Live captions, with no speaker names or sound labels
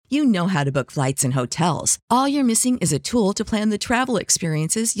You know how to book flights and hotels. All you're missing is a tool to plan the travel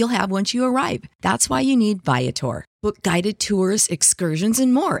experiences you'll have once you arrive. That's why you need Viator. Book guided tours, excursions,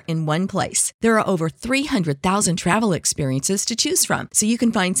 and more in one place. There are over 300,000 travel experiences to choose from, so you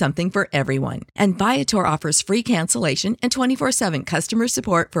can find something for everyone. And Viator offers free cancellation and 24/7 customer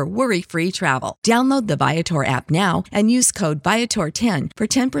support for worry-free travel. Download the Viator app now and use code Viator10 for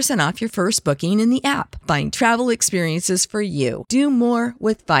 10% off your first booking in the app. Find travel experiences for you. Do more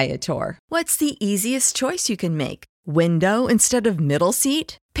with Viator. What's the easiest choice you can make? Window instead of middle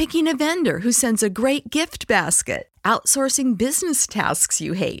seat? Picking a vendor who sends a great gift basket? Outsourcing business tasks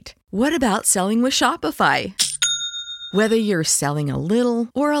you hate? What about selling with Shopify? Whether you're selling a little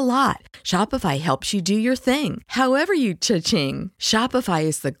or a lot, Shopify helps you do your thing, however you cha-ching. Shopify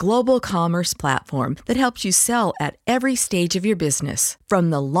is the global commerce platform that helps you sell at every stage of your business. From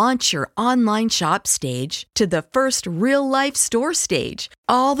the launch your online shop stage to the first real-life store stage,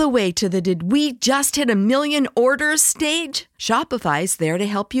 all the way to the did we just hit a million orders stage? Shopify's there to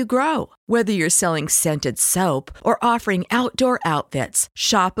help you grow. Whether you're selling scented soap or offering outdoor outfits,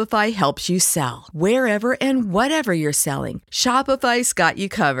 Shopify helps you sell. Wherever and whatever you're selling, Shopify's got you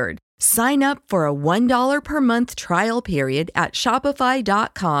covered. Sign up for a $1 per month trial period at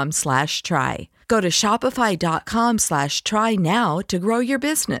shopify.com/try. Go to shopify.com/try now to grow your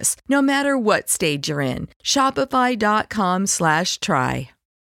business, no matter what stage you're in. Shopify.com/try.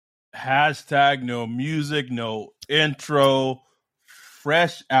 Hashtag no music, no intro.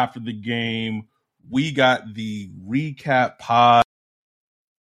 Fresh after the game, we got the recap pod.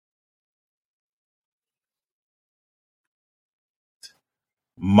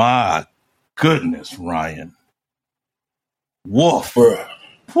 My goodness, Ryan. Woof. Woo.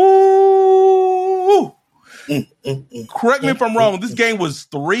 Correct me if I'm wrong. This game was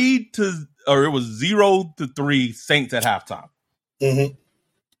 0-3 Saints at halftime. Mm-hmm.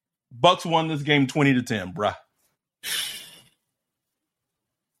 Bucks won this game 20-10, bruh.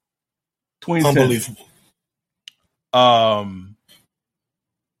 20-10. Unbelievable.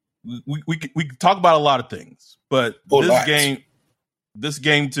 We can talk about a lot of things, but this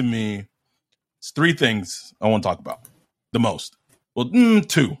game to me, it's three things I want to talk about the most. Well,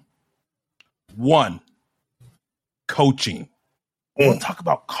 two. One, coaching. I want to talk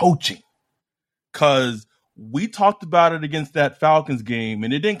about coaching because we talked about it against that Falcons game,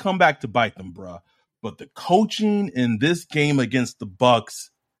 and it didn't come back to bite them, bruh. But the coaching in this game against the Bucks,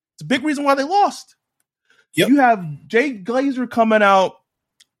 it's a big reason why they lost. Yep. You have Jay Glazer coming out,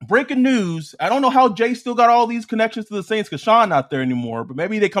 breaking news. I don't know how Jay still got all these connections to the Saints because Sean not there anymore, but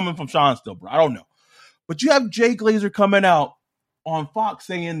maybe they coming from Sean still, bro. I don't know. But you have Jay Glazer coming out on Fox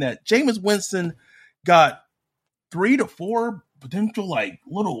saying that Jameis Winston got 3 to 4 potential like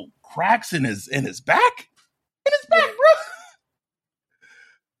little cracks in his back. In his back, bro.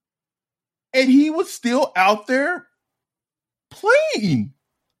 And he was still out there playing.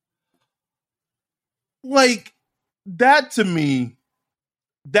 Like that to me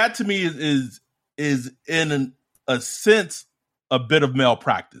is in a sense a bit of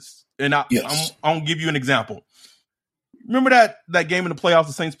malpractice. And I'm gonna give you an example. Remember that game in the playoffs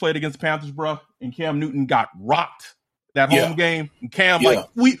the Saints played against the Panthers, bro, and Cam Newton got rocked that home game. And Cam,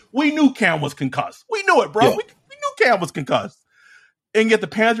 we knew Cam was concussed. We knew it, bro. Yeah. We knew Cam was concussed. And yet the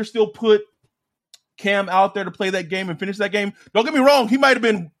Panthers still put Cam out there to play that game and finish that game. Don't get me wrong, he might have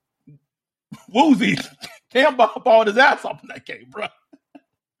been woozy. Cam balled his ass off in that game, bro.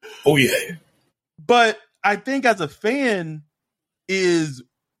 Oh, yeah. But I think as a fan is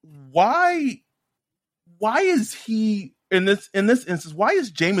why is he in this instance, why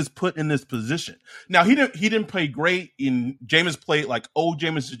is Jameis put in this position? Now he didn't play great in Jameis played like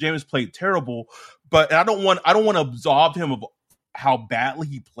Jameis played terrible, but I don't want to absolve him of how badly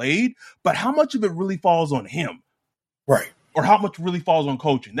he played, but how much of it really falls on him? Right. Or how much really falls on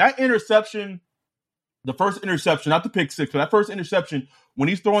coaching. That interception, the first interception, not the pick six, but that first interception, when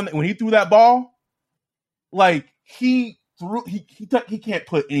he threw that ball, like he can't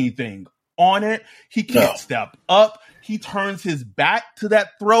put anything on it. He can't step up. He turns his back to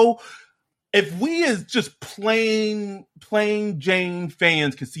that throw. If we as just plain Jane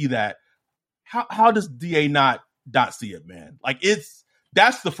fans can see that, how does DA not see it, man? Like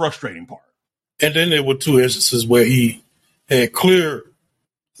that's the frustrating part. And then there were two instances where he had clear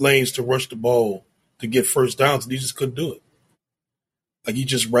lanes to rush the ball to get first downs, and he just couldn't do it. Like he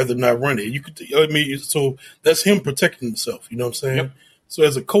just rather not run it. So that's him protecting himself. You know what I'm saying? Yep. So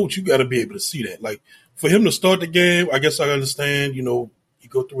as a coach, you got to be able to see that. Like for him to start the game, I guess I understand. You know, you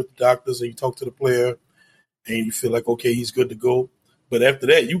go through with the doctors and you talk to the player, and you feel like okay, he's good to go. But after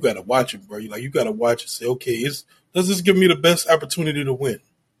that, you got to watch him, bro. You got to watch and say, okay, does this give me the best opportunity to win?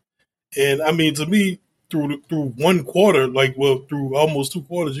 And I mean, to me, through one quarter, through almost 2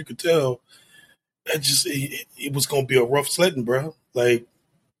 quarters, you could tell that it was going to be a rough sledding, bro. Like,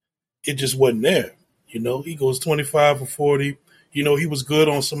 it just wasn't there. He goes 25 for 40. He was good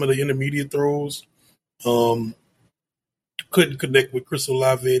on some of the intermediate throws. Couldn't connect with Chris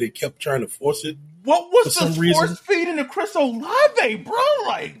Olave. They kept trying to force it. What was the force feeding to Chris Olave, bro?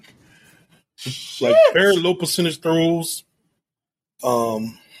 Like very low percentage throws.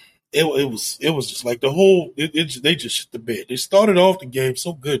 It was just like the whole. They just shit the bed. They started off the game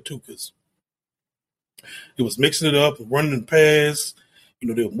so good too, because it was mixing it up, running and pass.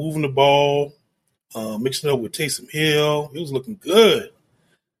 They were moving the ball, mixing it up with Taysom Hill. It was looking good.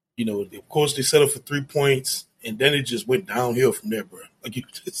 Of course they set up for 3 points, and then it just went downhill from there, bro. Like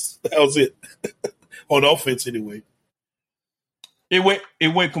that was it on offense anyway.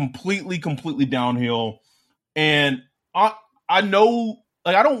 It went completely downhill, and I know,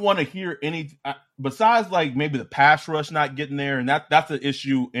 like, I don't want to hear any besides like maybe the pass rush not getting there, and that's an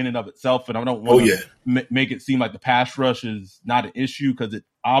issue in and of itself. And I don't want to make it seem like the pass rush is not an issue, because it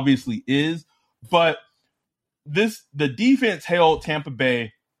obviously is. But the defense held Tampa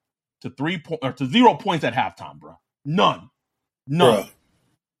Bay to 0 points at halftime, bro. None. Bruh.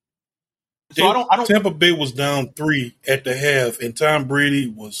 So I don't. Tampa Bay was down 3 at the half, and Tom Brady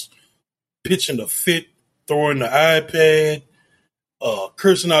was pitching a fit, throwing the iPad,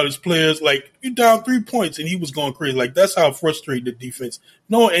 cursing out his players. Like, you down 3 points, and he was going crazy. Like, that's how frustrated the defense.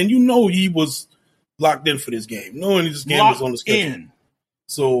 No, and he was locked in for this game, knowing this game was on the schedule.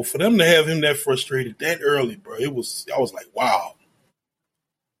 So for them to have him that frustrated that early, bro, I was like, wow.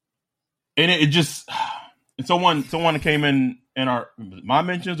 And it just, and someone came in my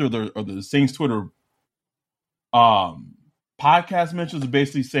mentions or the Saints Twitter podcast mentions are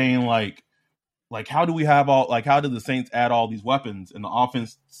basically saying like how do the Saints add all these weapons and the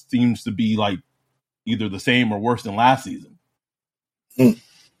offense seems to be like either the same or worse than last season. I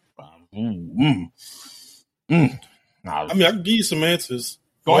mean, I can give you some answers.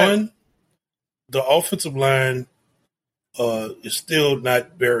 Go ahead. The offensive line is still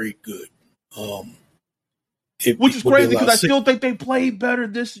not very good. Which is crazy, because I still think they played better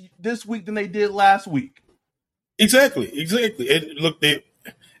this week than they did last week. Exactly.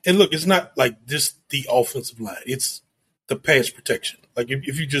 And look, it's not like just the offensive line; it's the pass protection. Like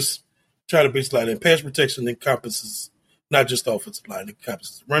if you just try to baseline it, pass protection encompasses not just the offensive line; it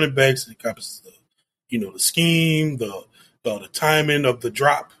encompasses the running backs, it encompasses the scheme, the timing of the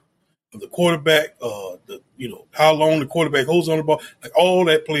drop of the quarterback, how long the quarterback holds on the ball. Like, all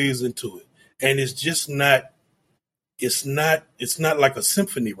that plays into it, and it's just not. It's not like a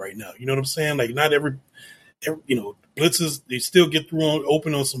symphony right now. You know what I'm saying? Like, not every blitzes, they still get through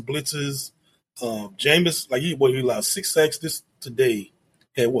open on some blitzes. Jameis, like he allowed 6 sacks today.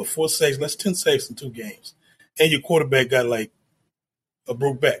 Had 4 sacks? That's 10 sacks in 2 games. And your quarterback got like a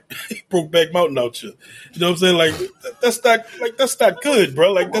broke back mountain out you. You know what I'm saying? Like, that's not good,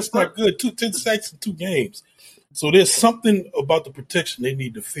 bro. Like, that's not good. 10 sacks in 2 games. So there's something about the protection they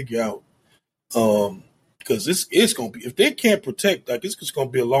need to figure out. Because it's going to be, if they can't protect, like, it's just going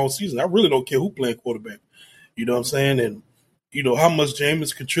to be a long season. I really don't care who playing quarterback. You know what I'm saying? And, how much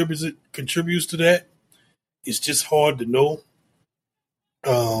Jameis contributes to that, it's just hard to know.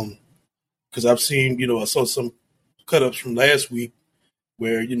 Because I've seen, I saw some cut-ups from last week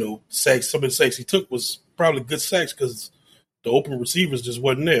where, sacks, some of the sacks he took was probably good sacks because the open receivers just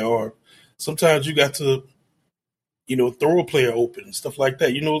wasn't there. Or sometimes you got to, throw a player open and stuff like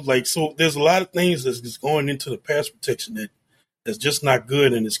that. So there's a lot of things that's just going into the pass protection that's just not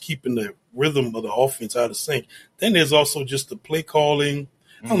good, and it's keeping the rhythm of the offense out of sync. Then there's also just the play calling.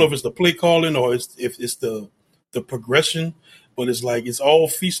 I don't know if it's the play calling or if it's the progression, but it's like it's all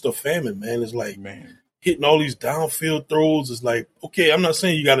feast or famine, man. It's like, hitting all these downfield throws is like, okay, I'm not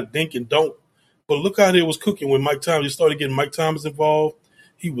saying you got to dink and don't, but look how they was cooking when Mike Thomas. You started getting Mike Thomas involved.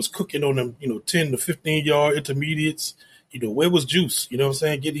 He was cooking on them, 10 to 15-yard intermediates. Where was Juice? You know what I'm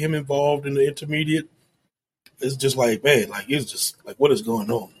saying? Getting him involved in the intermediate. It's just like, man, like, it's just like, what is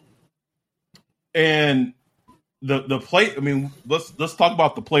going on? And the play, I mean, let's talk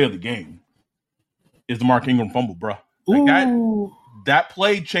about the play of the game. Is the Mark Ingram fumble, bro. Like that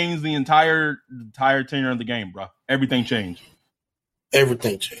play changed the entire tenure of the game, bro. Everything changed.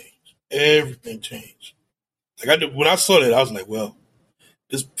 Everything changed. Like, when I saw that, I was like, well,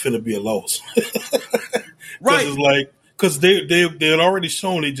 this finna be a loss. Right. It's like, because they had already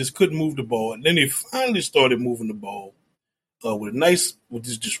shown they just couldn't move the ball, and then they finally started moving the ball with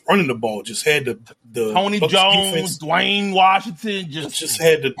just running the ball. Just had the Tony Bucs Jones, defense, Dwayne Washington just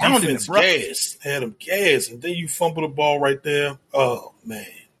had the defense gas, had them gas, and then you fumble the ball right there. Oh man,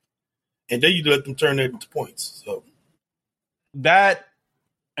 and then you let them turn that into points. So that,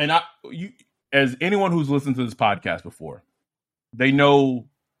 and as anyone who's listened to this podcast before, they know,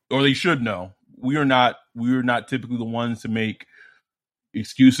 or they should know, we are not typically the ones to make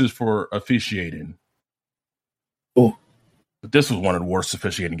excuses for officiating. Oh, but this was one of the worst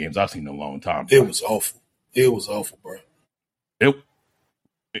officiating games I've seen in a long time. Bro. It was awful. It was awful, bro.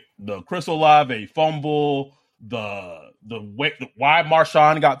 The Chris Olave fumble, the why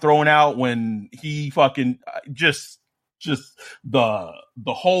Marshawn got thrown out when he fucking just the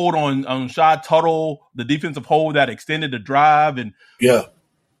hold on Shad Tuttle, the defensive hold that extended the drive, and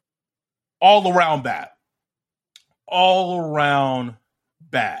all around bad.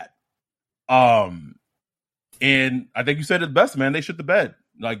 And I think you said it best, man. They shit the bed,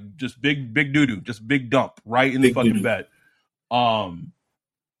 like just big doo doo, just big dump right in the fucking doo-doo. Bed.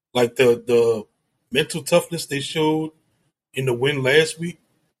 Like the mental toughness they showed in the win last week,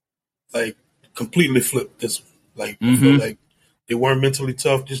 like completely flipped this one. Like I feel like they weren't mentally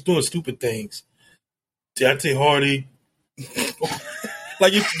tough, just doing stupid things. Deontay Hardy,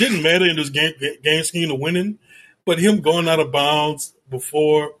 like it didn't matter in this game scheme of winning, but him going out of bounds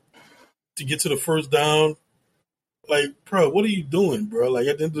before to get to the first down, like, bro, what are you doing, bro? Like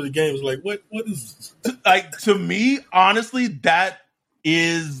at the end of the game, it's like, what is this? Like to me, honestly, that's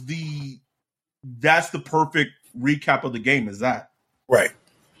the perfect recap of the game. Is that right?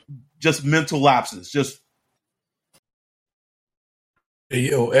 Just mental lapses. Just hey,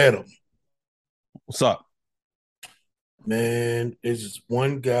 yo, Adam, what's up, man? There's just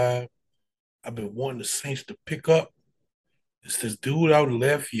one guy I've been wanting the Saints to pick up. It's this dude out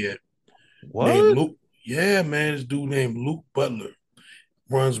left yet. What? Named Luke. Yeah, man, this dude named Luke Butler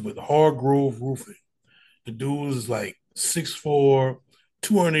runs with Hargrove Roofing. The dude is like 6'4",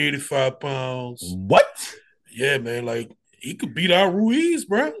 285 pounds. What? Yeah, man, like he could beat out Ruiz,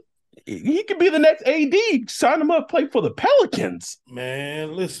 bro. He could be the next AD. Sign him up, play for the Pelicans.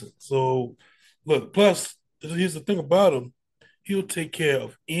 Man, listen. So, look, plus, here's the thing about him. He'll take care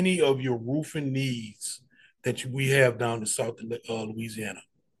of any of your roofing needs that we have down in South Louisiana.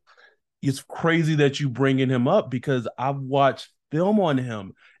 It's crazy that you bringing him up because I've watched film on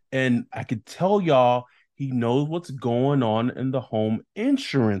him, and I could tell y'all he knows what's going on in the home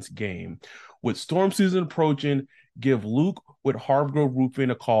insurance game. With storm season approaching, give Luke with Hargrove Roofing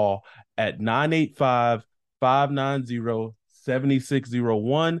a call at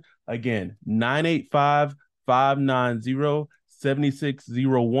 985-590-7601. Again,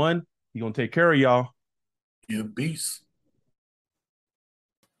 985-590-7601. He gonna take care of y'all. You're a beast.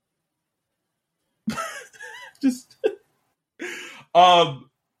 Just and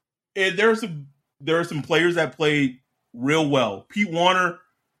there are some players that played real well. Pete Warner,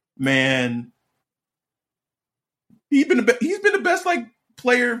 man, he's been the best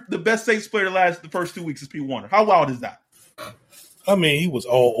player, the best Saints player the first 2 weeks is Pete Warner. How wild is that? I mean, he was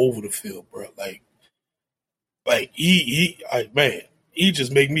all over the field, bro. Like he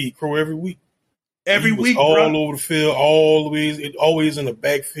just make me crow every week. Every week, all bro. Over the field, always in the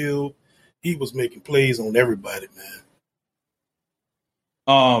backfield. He was making plays on everybody,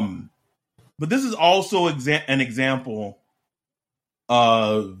 man. But this is also an example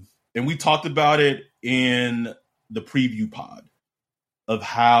of, and we talked about it in the preview pod, of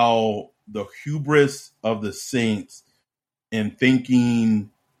how the hubris of the Saints and thinking,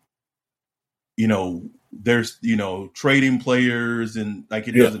 there's, trading players and like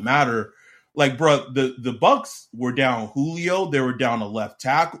it doesn't matter. Like, bro, the Bucks were down Julio. They were down a left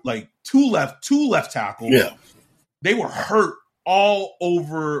tackle, like two left tackles. Yeah. They were hurt all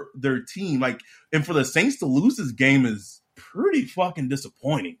over their team. Like, and for the Saints to lose this game is pretty fucking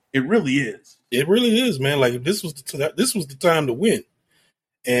disappointing. It really is. It really is, man. Like, this was the time to win.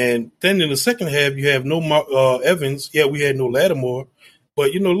 And then in the second half, you have no Evans. Yeah, we had no Lattimore.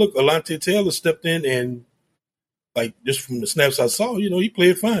 But, look, Alontae Taylor stepped in and, like, just from the snaps I saw, he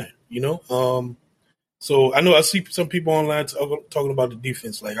played fine. So I know I see some people online talking about the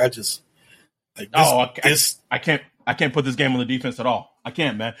defense. Like I can't put this game on the defense at all. I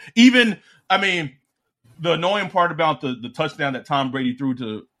can't, man. Even, the annoying part about the touchdown that Tom Brady threw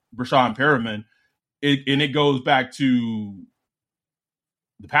to Brashad Perriman, it goes back to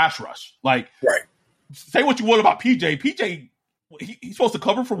the pass rush. Like, right. Say what you will about PJ. PJ, he's supposed to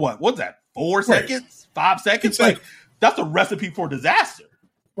cover for what? What's that? 4 seconds? 5 seconds? Exactly. Like, that's a recipe for disaster.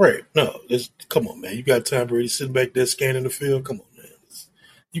 Right. No, come on, man. You got Tom Brady sitting back there scanning the field. Come on, man.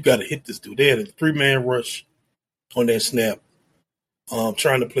 You got to hit this dude. They had a 3-man rush on that snap,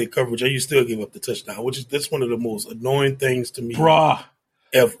 trying to play coverage, and you still give up the touchdown, that's one of the most annoying things to me. Bruh.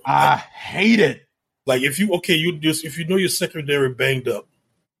 Ever. I hate it. Like, if you know your secondary banged up,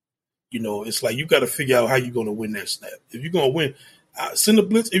 it's like you got to figure out how you're going to win that snap. If you're going to win, send the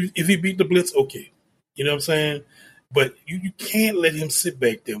blitz. If he beat the blitz, okay. You know what I'm saying? But you can't let him sit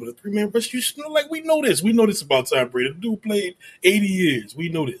back there with a 3-man rush. We know this. We know this about Tom Brady. The dude played 80 years. We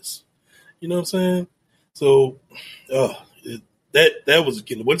know this. You know what I'm saying? So that was a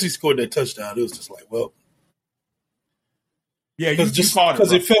killer. Once he scored that touchdown, it was just like, well, yeah, because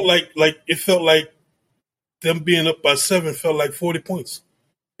it felt like them being up by 7 felt like 40 points.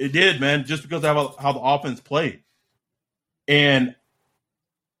 It did, man, just because of how the offense played. And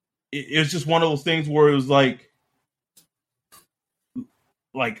it was just one of those things where it was like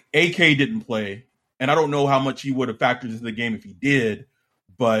AK didn't play, and I don't know how much he would have factored into the game if he did,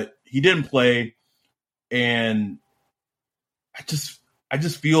 but he didn't play, and I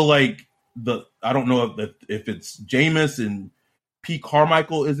just feel like I don't know if it's Jameis and Pete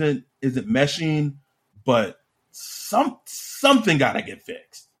Carmichael isn't meshing, but something got to get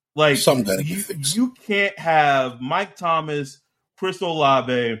fixed. Like something got to get fixed. You can't have Mike Thomas, Chris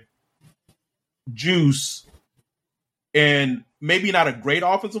Olave, Juice, and maybe not a great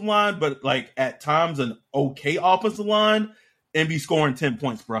offensive line, but like at times an okay offensive line, and be scoring 10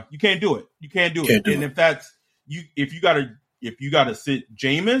 points, bro. You can't do it. You can't do it. And if that's if you gotta sit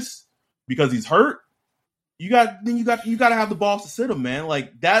Jameis because he's hurt, you got to have the balls to sit him, man.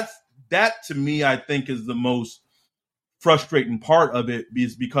 Like that to me, I think is the most frustrating part of it,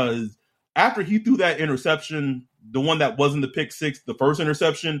 is because after he threw that interception, the one that wasn't the pick six, the first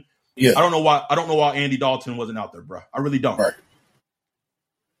interception. Yeah. I don't know why Andy Dalton wasn't out there, bro. I really don't. Right.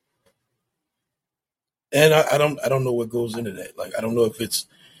 And I don't know what goes into that. Like, I don't know if it's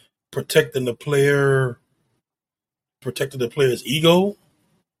protecting the player's ego.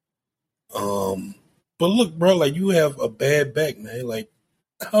 But look, bro, like you have a bad back, man. Like,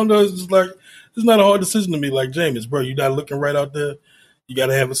 I don't know. It's not a hard decision to me. Like, Jameis, bro, you're not looking right out there. You got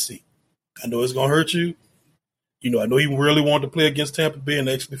to have a seat. I know it's gonna hurt you. I know he really wanted to play against Tampa Bay and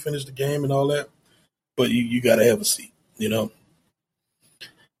actually finish the game and all that, but you got to have a seat.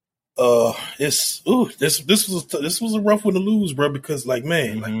 This was a rough one to lose, bro. Because like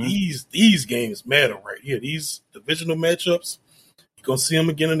these games matter right here. These divisional matchups, you're gonna see them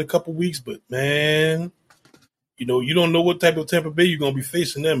again in a couple weeks. But man, you don't know what type of Tampa Bay you're gonna be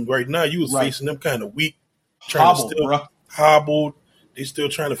facing them right now. You was facing them kind of weak, hobbled. They still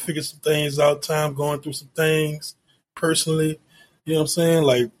trying to figure some things out. Time going through some things personally. You know what I'm saying?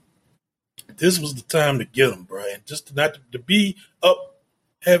 Like, this was the time to get them, bro. And just not to be up,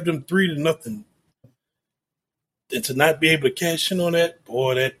 have them 3-0, and to not be able to cash in on that,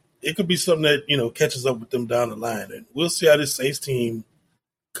 boy, that it could be something that catches up with them down the line. And we'll see how this Saints team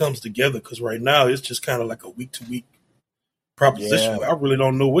comes together, because right now it's just kind of like a week-to-week proposition. Yeah. I really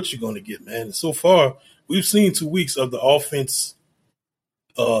don't know what you're going to get, man. And so far, we've seen 2 weeks of the offense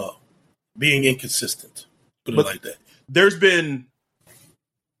being inconsistent. Put it like that. There's been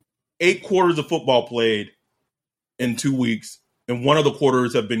 8 quarters of football played in 2 weeks, and one of the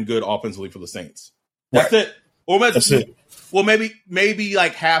quarters have been good offensively for the Saints. That's it. Or that's it. Well, maybe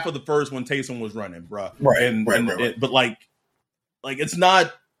like half of the first when Taysom was running, bro. Right. But like it's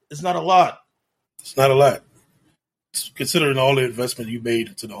not a lot. It's not a lot, considering all the investment you made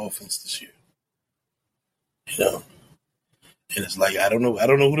into the offense this year. And it's like I don't know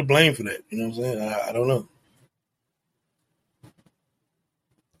who to blame for that. You know what I'm saying? I don't know.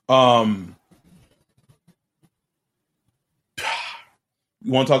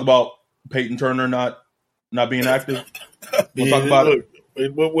 You want to talk about Peyton Turner not being active? We'll talk about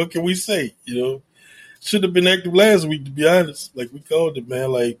it. What can we say? Should have been active last week, to be honest. Like, we called it,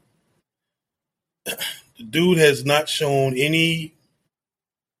 man. Like, the dude has not shown any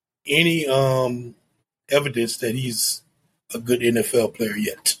evidence that he's a good NFL player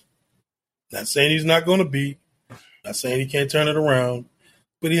yet. Not saying he's not going to be. Not saying he can't turn it around.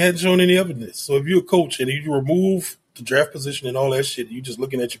 But he hasn't shown any evidence. So if you're a coach and you remove the draft position and all that shit, you're just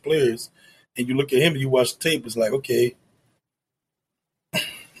looking at your players, and you look at him and you watch the tape, it's like, okay,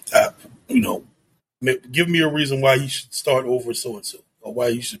 give me a reason why he should start over so-and-so, or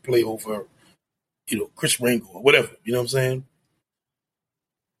why he should play over, Chris Ringo or whatever. You know what I'm saying?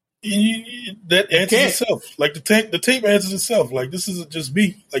 That answers itself. Like, the tape answers itself. Like, this isn't just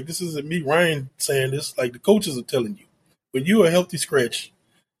me. Like, this isn't me, Ryan, saying this. Like, the coaches are telling you. When you're a healthy scratch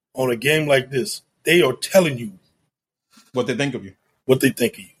on a game like this, they are telling you what they think of you.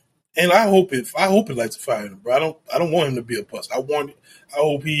 And I hope it lights a fire in him, bro. I don't want him to be a bust. I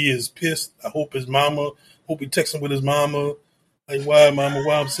hope he is pissed. I hope he texting with his mama. Like, why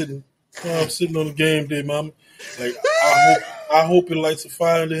I'm sitting on the game day, mama. Like, I hope it lights a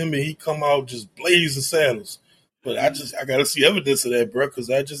fire into him and he come out just blazing saddles. But I gotta see evidence of that, bro, because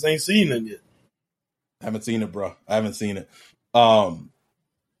I just ain't seen it yet. I haven't seen it, bro. I haven't seen it. And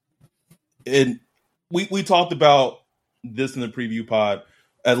we talked about this in the preview pod.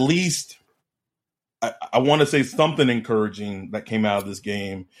 At least I want to say something encouraging that came out of this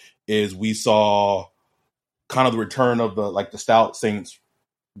game is we saw kind of the return of the stout Saints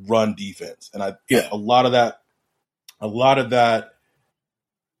run defense, and a lot of that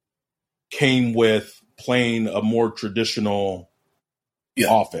came with playing a more traditional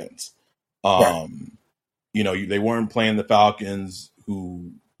offense. Right. They weren't playing the Falcons,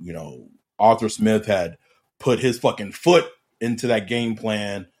 who Arthur Smith had put his fucking foot into that game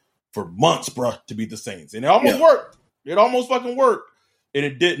plan for months, bruh, to beat the Saints. And it almost worked. It almost fucking worked. And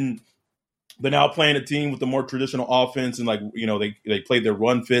it didn't. But now playing a team with a more traditional offense and they played their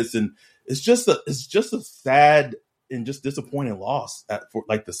run fits, and it's just a sad and just disappointing loss for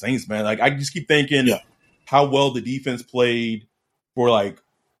the Saints, man. Like, I just keep thinking how well the defense played for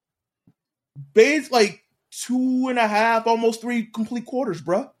 2.5, almost 3 complete quarters,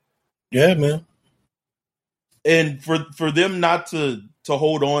 bruh. Yeah, man. And for them not to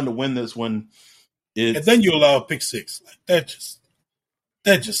hold on to win this one, and then you allow a pick six. Like,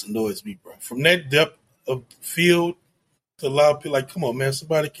 that just annoys me, bro. From that depth of field to allow people, like, come on, man,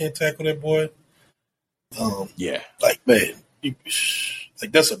 somebody can't tackle that boy. Like, man,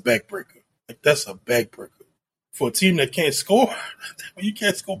 that's a backbreaker. Like, that's a backbreaker for a team that can't score. You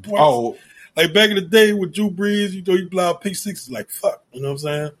can't score points. Oh, like back in the day with Drew Brees, you allow pick sixes, like, fuck, you know what I'm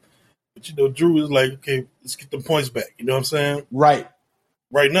saying? But Drew is like, okay, let's get the points back. You know what I'm saying? Right.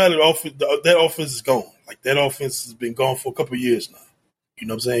 Right now, that offense is gone. Like, that offense has been gone for a couple of years now. You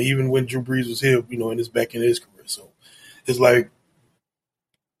know what I'm saying? Even when Drew Brees was here, in his back in his career. So it's like,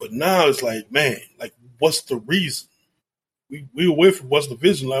 but now it's like, man, like, what's the reason? We away from what's the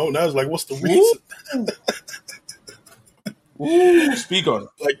vision? Like, now it's like, what's the reason? Ooh, speak on it.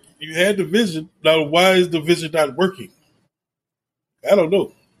 Like, you had the vision. Now, why is the vision not working? I don't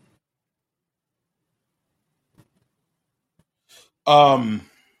know. I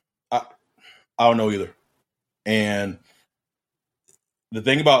don't know either. And the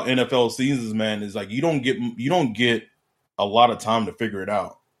thing about NFL seasons, man, is like you don't get a lot of time to figure it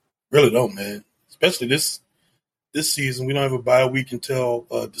out. Really don't, man. Especially this season, we don't have a bye week until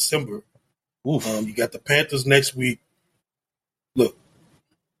December. You got the Panthers next week. Look,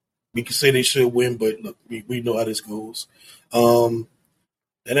 we can say they should win, but look, we know how this goes. And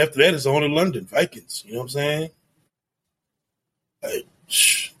after that, it's on to London Vikings. You know what I'm saying?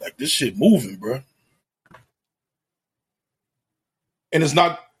 Like this shit moving, bro. And it's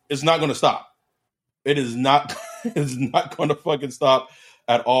not going to stop. It is not. It's not going to fucking stop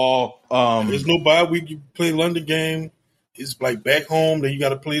at all. There's no bye week. You play London game. It's like back home. Then you got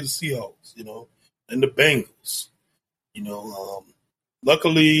to play the Seahawks, and the Bengals.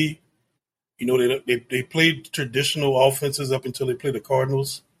 Luckily, they played traditional offenses up until they played the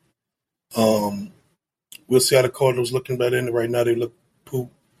Cardinals. We'll see how the Cardinals looking by then. Right now, they look poop.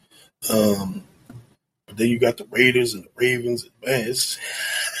 But then you got the Raiders and the Ravens. Man, it's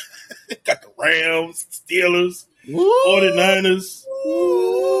got the Rams, Steelers, 49ers.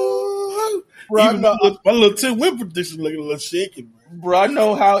 Bro, even my little Tim Win prediction looking a little shaky, bro. I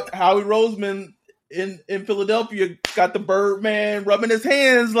know how Howie Roseman in Philadelphia got the Birdman rubbing his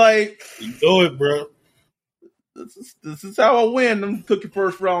hands like, you know it, bro. This is how I win. I took your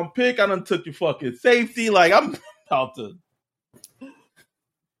first round pick. I done took your fucking safety. Like, I'm about to.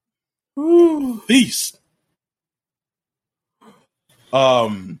 Peace.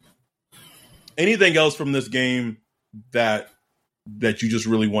 Anything else from this game that you just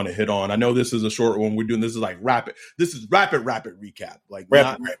really want to hit on? I know this is a short one. We're doing this is like rapid. This is rapid recap. Like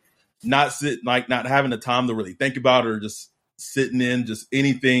not having the time to really think about it, or just sitting in just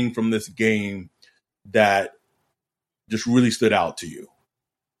anything from this game that just really stood out to you.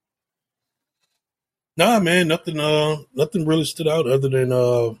 Nah, man, nothing really stood out other than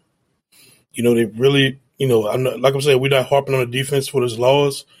they really, I'm not, like I'm saying, we're not harping on the defense for this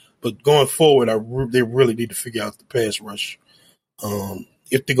loss, but going forward, they really need to figure out the pass rush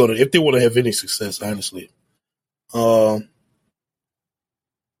if they want to have any success. Honestly, look,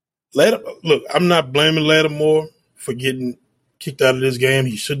 I'm not blaming Lattimore for getting kicked out of this game.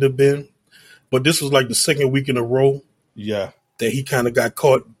 He shouldn't have been, but this was like the second week in a row, that he kind of got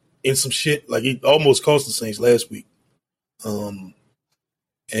caught in some shit. Like, he almost cost the Saints last week, and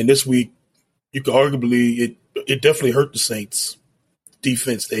this week, you could arguably it definitely hurt the Saints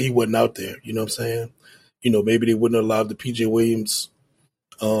defense that he wasn't out there. You know what I'm saying? Maybe they wouldn't have allowed the PJ Williams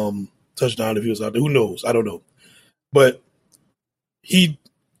touchdown if he was out there. Who knows? I don't know. But he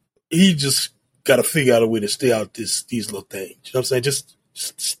just got to figure out a way to stay out these little things. You know what I'm saying? Just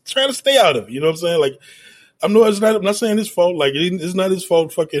try to stay out of it. You know what I'm saying? Like, I'm not saying his fault. Like, it's not his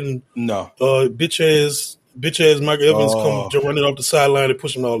fault. Fucking no, bitch ass Mike Evans come running off the sideline and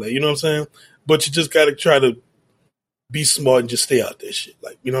pushing all that. You know what I'm saying? But you just got to try to be smart and just stay out that shit.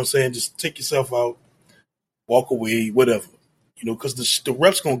 Like, you know what I'm saying? Just take yourself out, walk away, whatever. You know, because the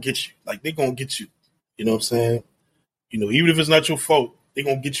refs gonna get you. Like, they gonna get you. You know what I'm saying? You know, even if it's not your fault, they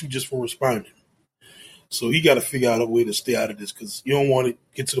gonna get you just for responding. So he got to figure out a way to stay out of this because you don't want to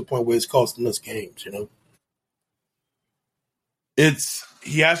get to the point where it's costing us games. You know.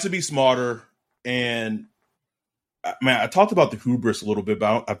 He has to be smarter, and man, I talked about the hubris a little bit,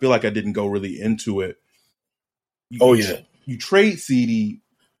 but I feel like I didn't go really into it. You trade CeeDee,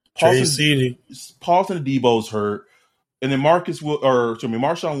 Paulson Adebo's hurt, and then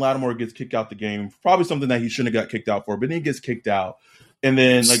Marshawn Lattimore gets kicked out the game. Probably something that he shouldn't have got kicked out for, but then he gets kicked out, and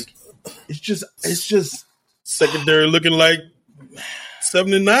then like it's just secondary looking like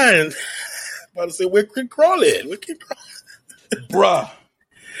 79. About to say where Kid Crawley at? Bruh.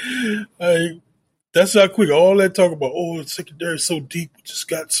 Like, that's how quick all that talk about, the secondary is so deep, we just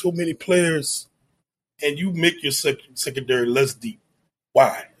got so many players, and you make your secondary less deep.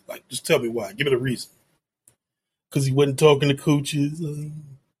 Why? Like, just tell me why. Give it a reason. Because he wasn't talking to coaches.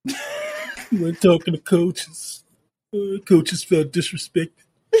 He wasn't talking to coaches. Coaches felt disrespected.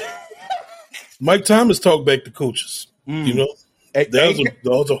 Mike Thomas talked back to coaches. You know? That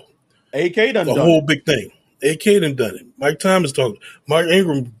was a AK done whole big thing. AK done it. Mike Thomas talked. Mark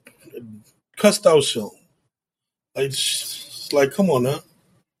Ingram cussed out Sean. Like, it's like, come on now.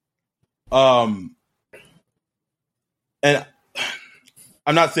 And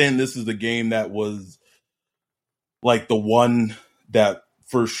I'm not saying this is the game that was like the one that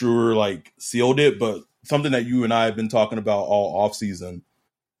for sure like sealed it, but something that you and I have been talking about all offseason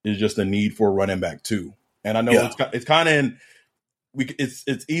is just a need for a running back too. And I know it's kind of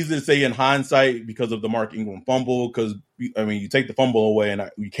it's easy to say in hindsight because of the Mark Ingram fumble, because I mean you take the fumble away and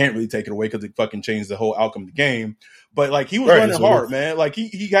you can't really take it away because it fucking changed the whole outcome of the game. But like he was running hard, man. Like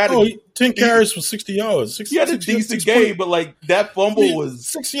he had 10 carries for 60 yards. He had a decent game, but like that fumble was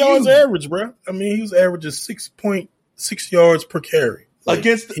 6 yards average, bro. I mean, he was averaging 6.6 yards per carry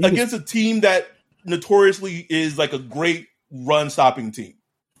against a team that notoriously is like a great run stopping team,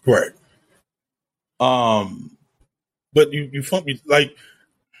 right? But you fumble, like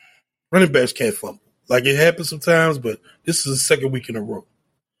running backs can't fumble. Like it happens sometimes, but this is the second week in a row.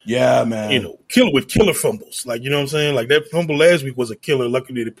 Yeah, man. You know, killer fumbles. Like, you know what I'm saying? Like that fumble last week was a killer.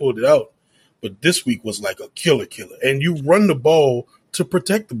 Luckily they pulled it out. But this week was like a killer. And you run the ball to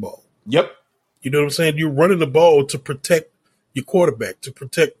protect the ball. Yep. You know what I'm saying? You're running the ball to protect your quarterback, to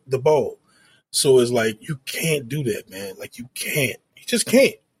protect the ball. So it's like you can't do that, man. Like you can't. You just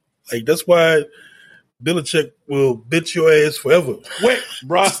can't. Like that's why Belichick will bitch your ass forever. Quick,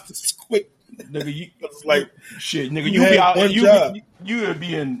 bro. Quick. Nigga, it's like shit, nigga. You be out, you would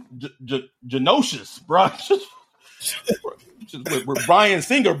be in Genosha, bro. Just with Brian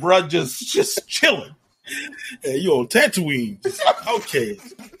Singer, bro, just chilling. Hey, you on Tatooine? Okay.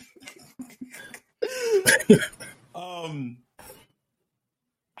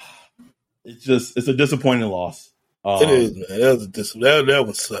 It's a disappointing loss. It is, man. That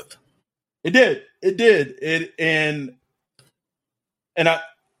one sucked. It did. And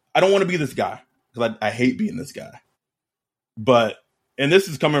I don't want to be this guy because I hate being this guy. And this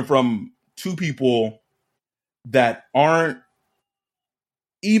is coming from two people that aren't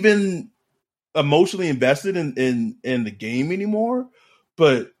even emotionally invested in the game anymore.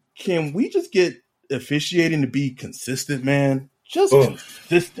 But can we just get officiating to be consistent, man? Just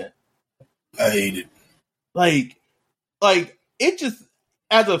consistent. I hate it. Like it just,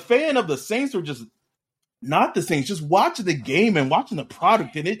 as a fan of the Saints or just not the Saints, just watching the game and watching the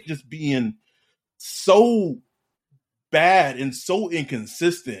product and it just being so bad and so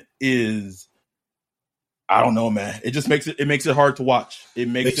inconsistent is, I don't know, man. It just makes it hard to watch. It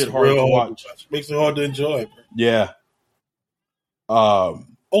makes it hard to watch. Makes it hard to enjoy. Bro. Yeah.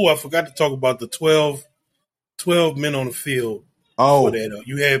 I forgot to talk about the 12 men on the field. Oh, for that.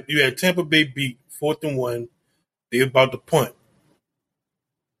 You had Tampa Bay beat 4th and 1. They were about to punt,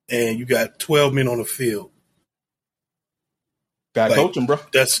 and you got 12 men on the field. Bad coaching, bro.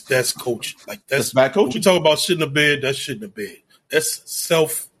 That's coaching. Like that's bad coaching. We talk about shit in the bed. That's shit in the bed. That's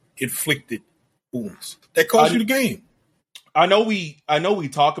self-inflicted wounds that cost you the game. I know we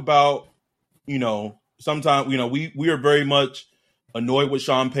talk about, sometimes, we are very much annoyed with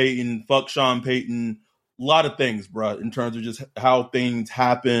Sean Payton, fuck Sean Payton, a lot of things, bro, in terms of just how things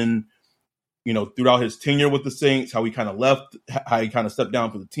happen, throughout his tenure with the Saints, how he kind of left, how he kind of stepped down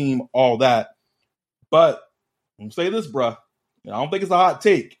for the team, all that. But I'm gonna say this, bruh. I don't think it's a hot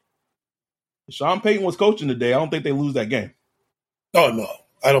take. If Sean Payton was coaching today, I don't think they lose that game. Oh no,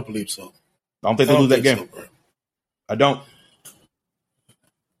 I don't believe so. I don't think they lose that game. So, I don't.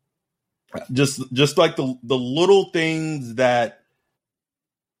 Just like the little things that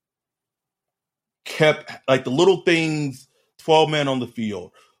kept, like the little things, 12 men on the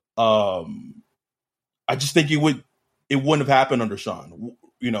field. I just think it wouldn't have happened under Sean.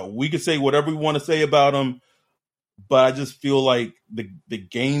 We could say whatever we want to say about him, but I just feel like the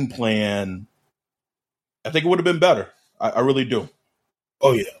game plan, I think it would have been better. I really do.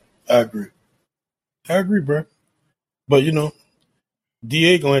 Oh yeah, I agree, bro. But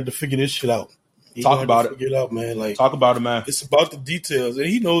DA gonna have to figure this shit out. Talk about it. Figure it out, man. Like, talk about it, man. It's about the details, and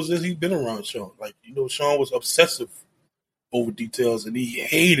he knows this. He's been around Sean. Like, Sean was obsessive over details, and he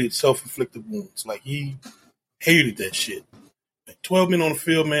hated self-inflicted wounds. Like, he hated that shit. Like, 12 men on the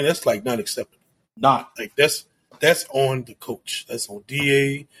field, man. That's like not acceptable. Not like that's on the coach. That's on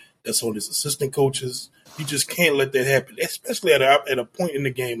DA. That's on his assistant coaches. You just can't let that happen, especially at a point in the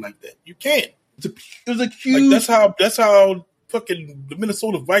game like that. You can't. It was a huge. Like, that's how. Fucking the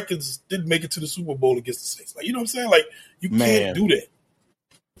Minnesota Vikings didn't make it to the Super Bowl against the Saints. Like, you know what I'm saying? Like, you can't do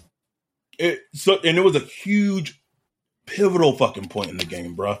that. And it was a huge, pivotal fucking point in the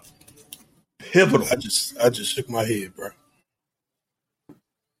game, bro. Pivotal. I just shook my head, bro.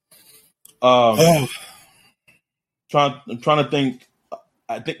 I'm trying to think.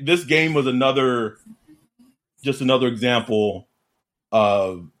 I think this game was another example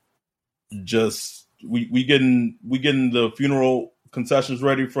of just. We getting the funeral concessions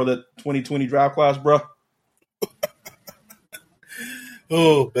ready for the 2020 draft class, bro.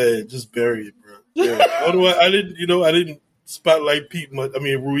 Oh man, just bury it, bro. Yeah. I didn't spotlight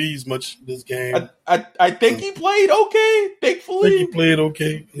Ruiz much this game. I think he played okay. Thankfully, I think he played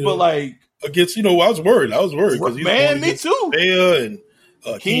okay. But like against, I was worried. because he's man, me too. Thea and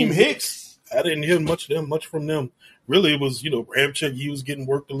Keem Hicks. I didn't hear much from them. Really, it was Ramczyk. He was getting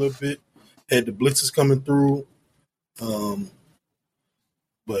worked a little bit. Had the blitzes coming through. But,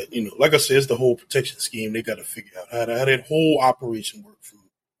 like I said, it's the whole protection scheme. They got to figure out how that whole operation works, from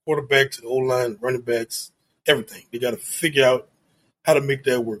quarterback to the O-line, running backs, everything. They got to figure out how to make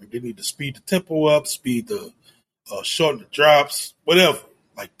that work. They need to speed the tempo up, shorten the drops, whatever.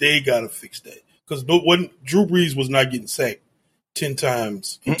 Like, they got to fix that. Because Drew Brees was not getting sacked 10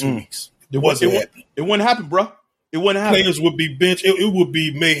 times in 2 weeks. It wasn't happening. It wouldn't happen, bro. It wouldn't happen. Players would be benched. It would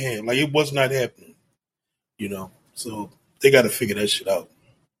be mayhem. Like, it was not happening. So they got to figure that shit out.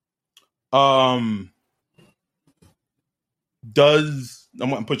 I'm going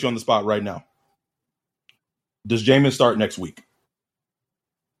to put you on the spot right now. Does Jameis start next week?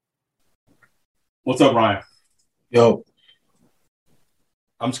 What's up, Ryan? Yo.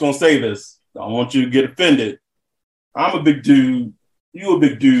 I'm just going to say this. I don't want you to get offended. I'm a big dude. You a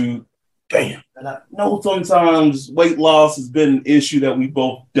big dude. Damn. And I know sometimes weight loss has been an issue that we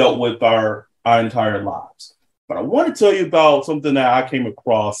both dealt with our entire lives. But I want to tell you about something that I came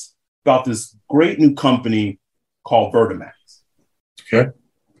across about this great new company called Vertimax. Okay.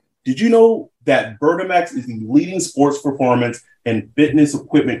 Did you know that Vertimax is the leading sports performance and fitness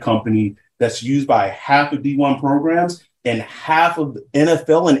equipment company that's used by half of D1 programs and half of the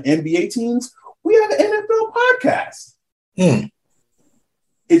NFL and NBA teams? We have an NFL podcast.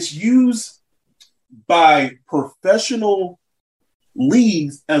 It's used by professional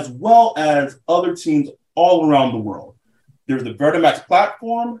leagues as well as other teams all around the world. There's the Vertimax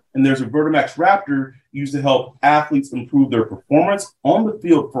platform and there's a Vertimax Raptor used to help athletes improve their performance on the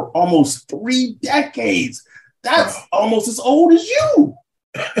field for almost 3 decades. That's almost as old as you.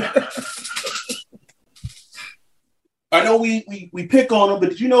 I know we pick on him, but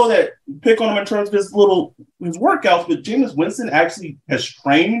did you know that we pick on him in terms of his workouts, but Jameis Winston actually has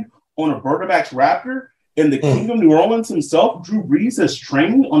trained on a Vertimax Raptor, and the King of New Orleans himself, Drew Brees, has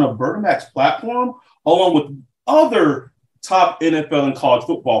trained on a Vertimax platform, along with other top NFL and college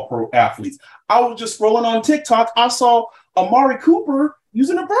football pro athletes. I was just scrolling on TikTok. I saw Amari Cooper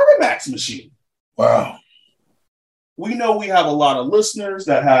using a Vertimax machine. Wow. We know we have a lot of listeners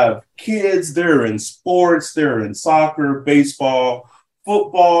that have kids. They're in sports. They're in soccer, baseball,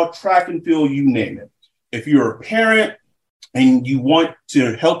 football, track and field, you name it. If you're a parent and you want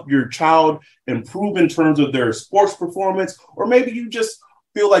to help your child improve in terms of their sports performance, or maybe you just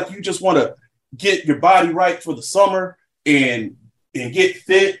feel like you just want to get your body right for the summer and get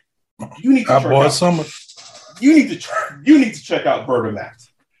fit, you need to check out Vertimax.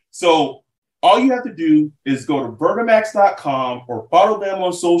 So all you have to do is go to Vertimax.com or follow them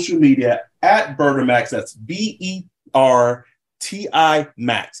on social media at Vertimax. That's VERTI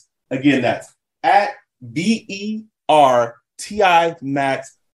Max. Again, that's at VERTI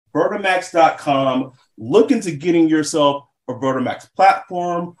Max, Vertimax.com. Look into getting yourself a Vertimax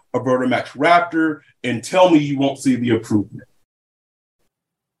platform, a Vertimax Raptor, and tell me you won't see the improvement.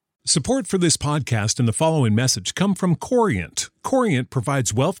 Support for this podcast and the following message come from Corient. Corient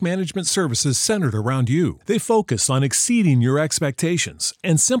provides wealth management services centered around you. They focus on exceeding your expectations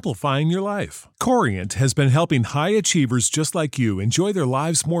and simplifying your life. Corient has been helping high achievers just like you enjoy their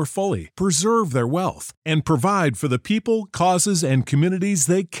lives more fully, preserve their wealth, and provide for the people, causes, and communities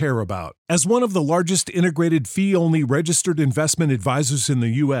they care about. As one of the largest integrated fee-only registered investment advisors in the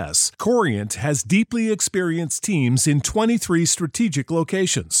U.S., Corient has deeply experienced teams in 23 strategic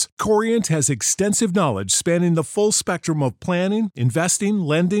locations. Corient has extensive knowledge spanning the full spectrum of planning, investing,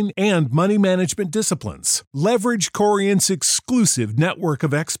 lending, and money management disciplines. Leverage Corient's exclusive network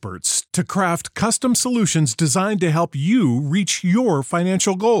of experts to craft custom solutions designed to help you reach your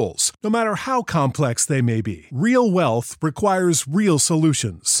financial goals, no matter how complex they may be. Real wealth requires real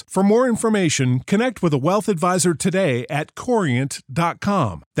solutions. For more information, connect with a wealth advisor today at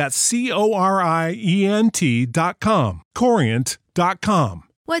Corient.com. That's Corient.com. Corient.com.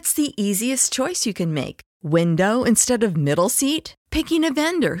 What's the easiest choice you can make? Window instead of middle seat? Picking a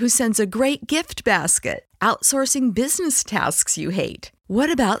vendor who sends a great gift basket? Outsourcing business tasks you hate?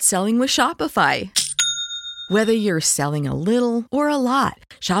 What about selling with Shopify? Whether you're selling a little or a lot,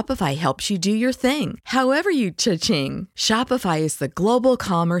 Shopify helps you do your thing, however you cha-ching. Shopify is the global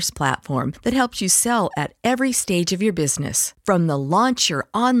commerce platform that helps you sell at every stage of your business. From the launch your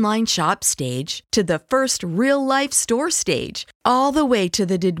online shop stage to the first real-life store stage, all the way to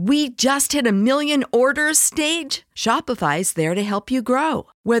the did we just hit 1 million orders stage. Shopify's there to help you grow.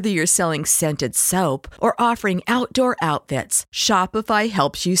 Whether you're selling scented soap or offering outdoor outfits, Shopify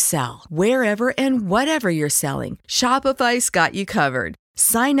helps you sell. Wherever and whatever you're selling, Shopify's got you covered.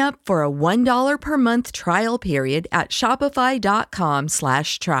 Sign up for a $1 per month trial period at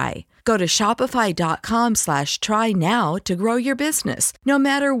shopify.com/try. Go to shopify.com/try now to grow your business, no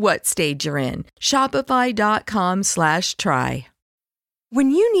matter what stage you're in. Shopify.com/try. When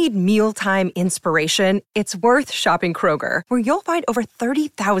you need mealtime inspiration, it's worth shopping Kroger, where you'll find over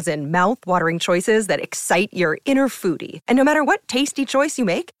 30,000 mouth-watering choices that excite your inner foodie. And no matter what tasty choice you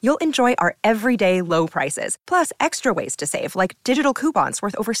make, you'll enjoy our everyday low prices, plus extra ways to save, like digital coupons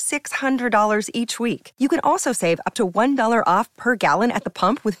worth over $600 each week. You can also save up to $1 off per gallon at the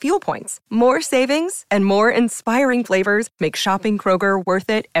pump with fuel points. More savings and more inspiring flavors make shopping Kroger worth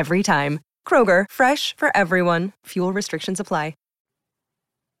it every time. Kroger, fresh for everyone. Fuel restrictions apply.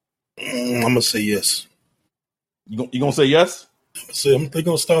 I'm gonna say yes. You gonna say yes? I'm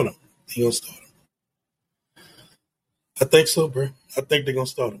gonna start him. I think so, bro. I think they're gonna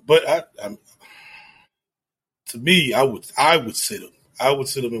start him. But to me, I would sit him. I would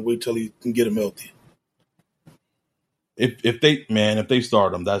sit him and wait till he can get him healthy. If they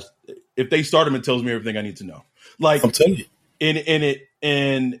start him, it tells me everything I need to know. Like, I'm telling you.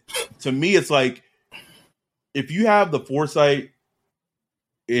 And to me, it's like, if you have the foresight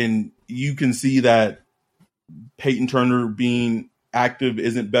and you can see that Peyton Turner being active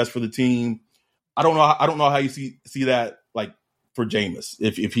isn't best for the team, I don't know how you see that, like, for Jameis,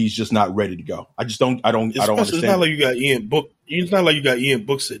 if he's just not ready to go. I don't understand. It's not like you got Ian Book. It's not like you got Ian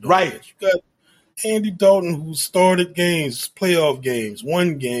Book sitting right. You got Andy Dalton, who started games, playoff games,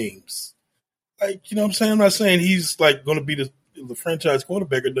 won games. Like, you know what I'm saying? I'm not saying he's like going to be the franchise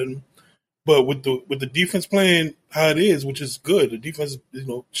quarterback or nothing. But with the defense playing how it is, which is good, the defense,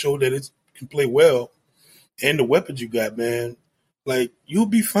 showed that it can play well, and the weapons you got, man, like, you'll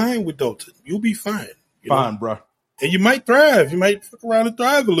be fine with Dalton. You'll be fine. Fine, bro. And you might thrive. You might fuck around and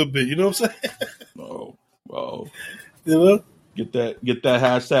thrive a little bit. You know what I'm saying? Oh. You know? Get that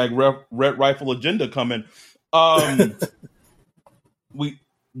hashtag Red Rifle agenda coming. We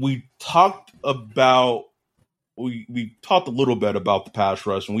talked about. We talked a little bit about the pass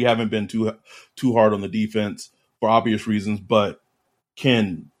rush, and we haven't been too hard on the defense for obvious reasons. But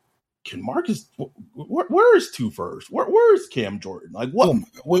can Marcus? Where is Two First? Where is Cam Jordan? Like, what? Oh my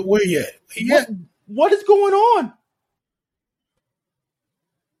God. Where he at? What is going on?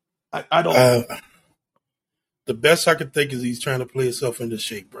 I don't. The best I could think is he's trying to play himself into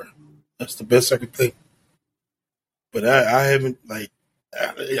shape, bro. That's the best I could think. But I haven't, like,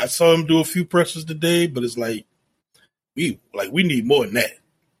 I saw him do a few pressures today, but it's like, we need more than that.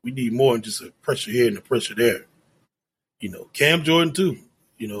 We need more than just a pressure here and a pressure there. Cam Jordan too.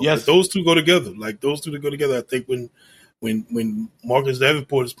 Yes. Those two go together. Like, those two to go together. I think when Marcus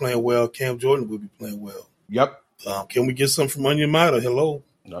Davenport is playing well, Cam Jordan will be playing well. Yep. Can we get something from Onion Mata? Hello.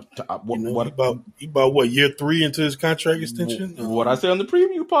 He about what, year 3 into his contract extension? What I said on the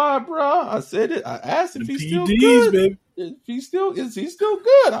preview pod, bro. I said it. I asked if he's still PEDs, good. baby. Is he still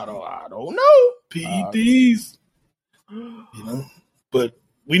good? I don't know. PEDs. But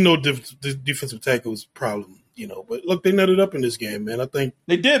we know the defensive tackle was a problem, But look, they netted up in this game, man. I think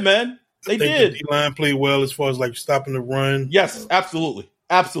they did, man. They did. The D-line played well as far as like stopping the run. Yes, absolutely.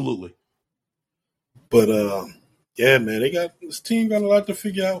 But yeah, man, this team got a lot to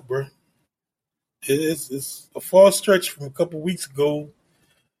figure out, bro. It's a far stretch from a couple weeks ago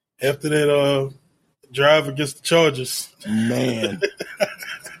after that drive against the Chargers. Man.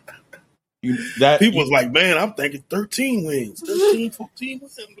 People was like, man, I'm thinking 13 wins, 13, 14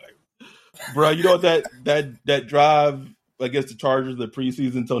 wins. Bro, you know what that drive against the Chargers, the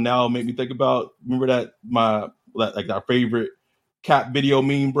preseason until now, made me think about? Remember that our favorite Cap video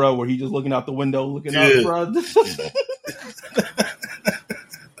meme, bro, where he just looking out the window, looking up, bro.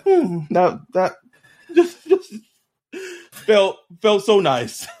 that just felt so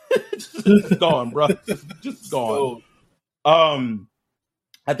nice. Just gone, bro. Just gone. I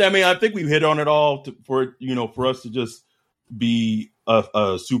think we've hit on it all for us to just be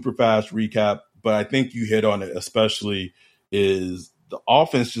a super fast recap. But I think you hit on it, especially is the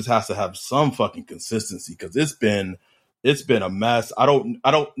offense just has to have some fucking consistency because it's been a mess. I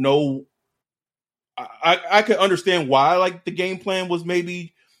don't know. I could understand why like the game plan was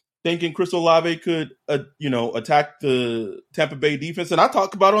maybe thinking Chris Olave could attack the Tampa Bay defense, and I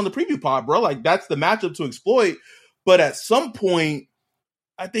talked about it on the preview pod, bro. Like that's the matchup to exploit. But at some point,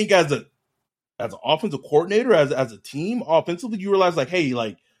 I think as an offensive coordinator, as a team, offensively, you realize like, hey,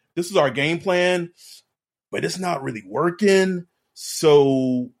 like this is our game plan, but it's not really working.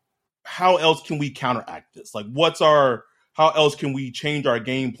 So how else can we counteract this? Like, how else can we change our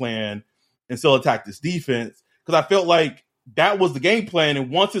game plan and still attack this defense? Because I felt like that was the game plan,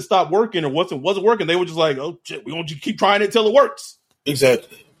 and once it stopped working or once it wasn't working, they were just like, oh shit, we want you to keep trying it till it works.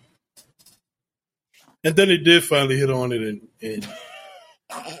 Exactly. And then they did finally hit on it, and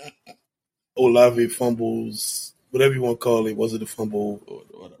Olave fumbles, whatever you want to call it. Was it a fumble?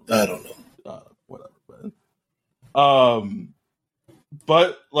 I don't know. Whatever, man.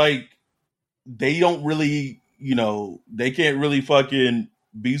 But like they don't really, they can't really fucking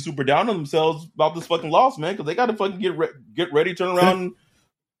be super down on themselves about this fucking loss, man, because they got to fucking get ready, turn around, and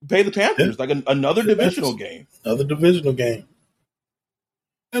pay the Panthers like another divisional game. Another divisional game.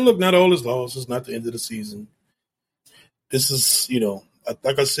 And look, not all is lost. It's not the end of the season. This is,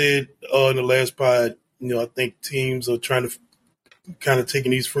 like I said in the last pod, I think teams are trying to kind of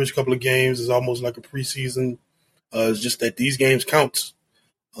taking these first couple of games as almost like a preseason. It's just that these games count.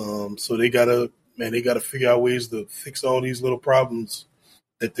 So they gotta figure out ways to fix all these little problems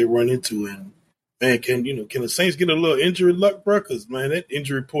that they run into. And man, can the Saints get a little injury luck, bro? Because man, that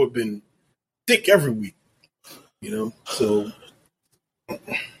injury report been thick every week. So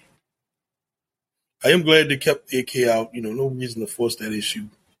I am glad they kept AK out. No reason to force that issue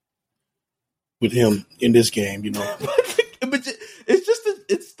with him in this game. But it's just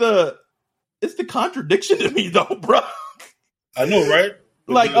it's the contradiction to me, though, bro. I know, right?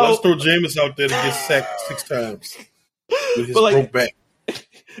 But like, let's throw Jameis out there to get sacked 6 times with his broke back.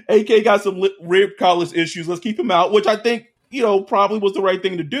 AK got some rib collars issues. Let's keep him out, which I think probably was the right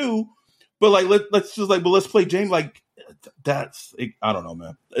thing to do. But like, let's play James. Like, that's I don't know,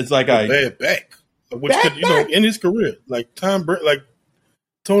 man. It's like bad back, which could in his career, like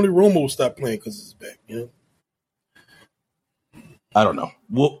Tony Romo stopped playing because of his back. I don't know.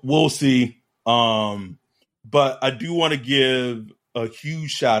 We'll see. But I do want to give a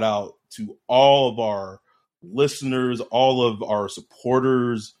huge shout out to all of our listeners, all of our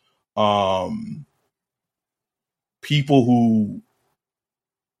supporters, people who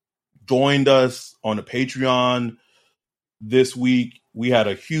joined us on the Patreon this week. We had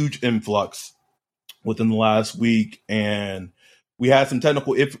a huge influx within the last week, and we had some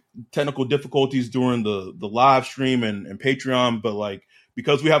technical difficulties during the live stream and Patreon, but like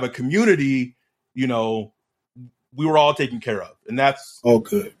because we have a community, we were all taken care of, and that's all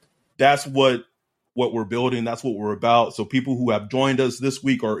good. That's what we're building. That's what we're about. So people who have joined us this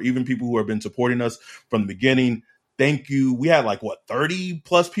week, or even people who have been supporting us from the beginning, thank you. We had 30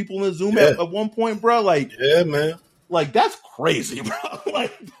 plus people in the Zoom at one point, bro. Like, yeah, man. Like that's crazy, bro.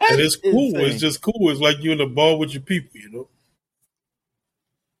 Like and it's cool. Insane. It's just cool. It's like you're in the bar with your people,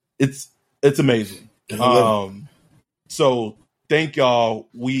 It's amazing. So thank y'all.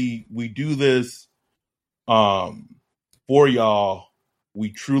 We do this for y'all. We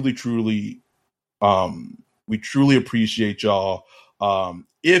truly appreciate y'all.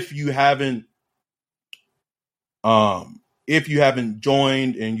 If you haven't if you haven't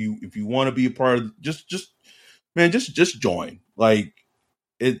joined and if you want to be a part of, just join. Like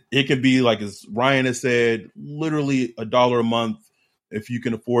it can be like, as Ryan has said, literally $1 a month. If you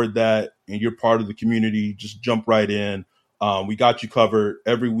can afford that and you're part of the community, just jump right in. We got you covered.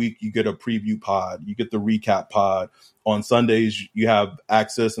 Every week you get a preview pod. You get the recap pod. On Sundays, you have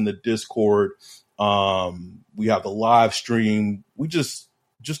access in the Discord. We have the live stream. We just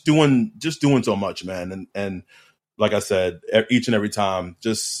doing so much, man. And like I said, each and every time,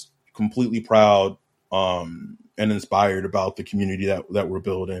 just completely proud and inspired about the community that we're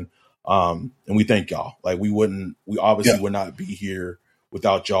building. And we thank y'all. Like we obviously would not be here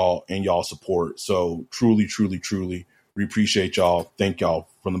without y'all and y'all support. So truly, truly, truly, we appreciate y'all. Thank y'all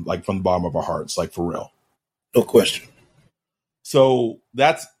from the bottom of our hearts, like for real. No question. So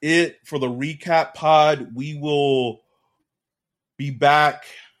that's it for the recap pod. We will be back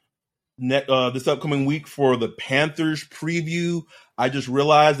this upcoming week for the Panthers preview. I just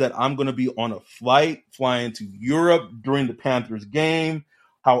realized that I'm going to be on a flight flying to Europe during the Panthers game.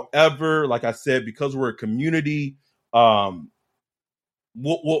 However, like I said, because we're a community, we'll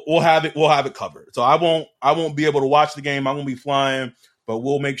have it covered. So I won't be able to watch the game. I won't be flying, but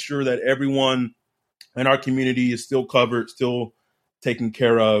we'll make sure that everyone in our community is still covered, still taken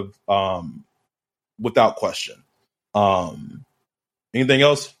care of, without question. Anything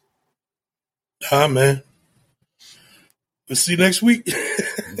else? Nah, man. We'll see you next week.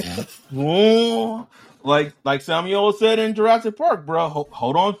 Like Samuel said in Jurassic Park, bro,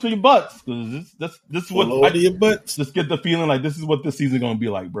 hold on to your butts, because this is what your butts. Just get the feeling like this is what this season going to be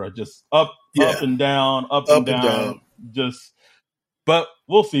like, bro. Just up and down, up and down. But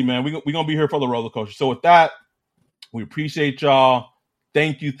we'll see, man. We're going to be here for the roller coaster. So with that, we appreciate y'all.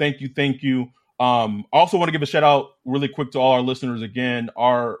 Thank you. Also want to give a shout out really quick to all our listeners again.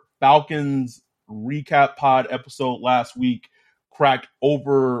 Our Falcons recap pod episode last week cracked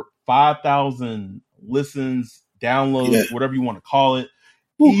over 5,000 listens, downloads, whatever you want to call it.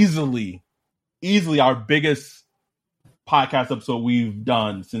 Easily our biggest podcast episode we've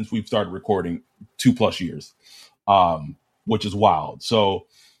done since we've started recording 2+ years, which is wild. So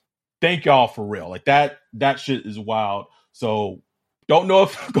thank y'all for real. Like that shit is wild. So don't know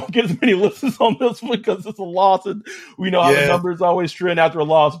if I'm going to get as many listens on this one because it's a loss, and we know how the numbers always trend after a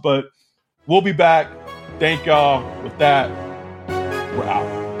loss, but we'll be back. Thank y'all. With that, we're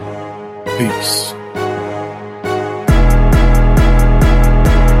out. Peace.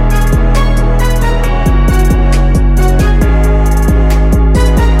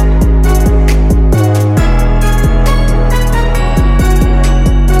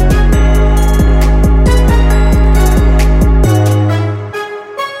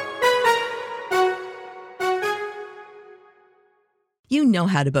 You know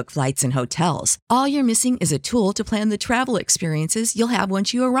how to book flights and hotels. All you're missing is a tool to plan the travel experiences you'll have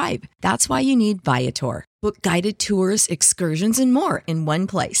once you arrive. That's why you need Viator. Book guided tours, excursions, and more in one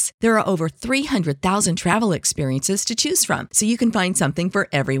place. There are over 300,000 travel experiences to choose from, so you can find something for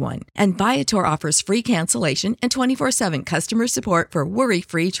everyone. And Viator offers free cancellation and 24/7 customer support for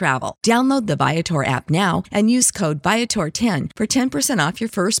worry-free travel. Download the Viator app now and use code Viator10 for 10% off your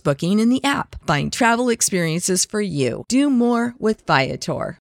first booking in the app. Find travel experiences for you. Do more with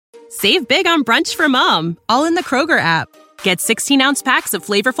Viator. Save big on brunch for mom, all in the Kroger app. Get 16-ounce packs of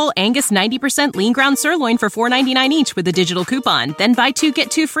flavorful Angus 90% lean ground sirloin for $4.99 each with a digital coupon. Then buy 2,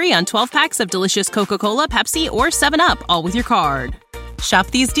 get 2 free on 12 packs of delicious Coca-Cola, Pepsi, or 7-Up, all with your card. Shop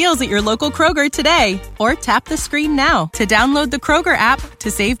these deals at your local Kroger today, or tap the screen now to download the Kroger app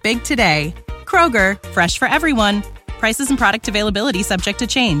to save big today. Kroger, fresh for everyone. Prices and product availability subject to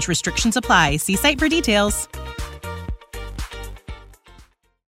change. Restrictions apply. See site for details.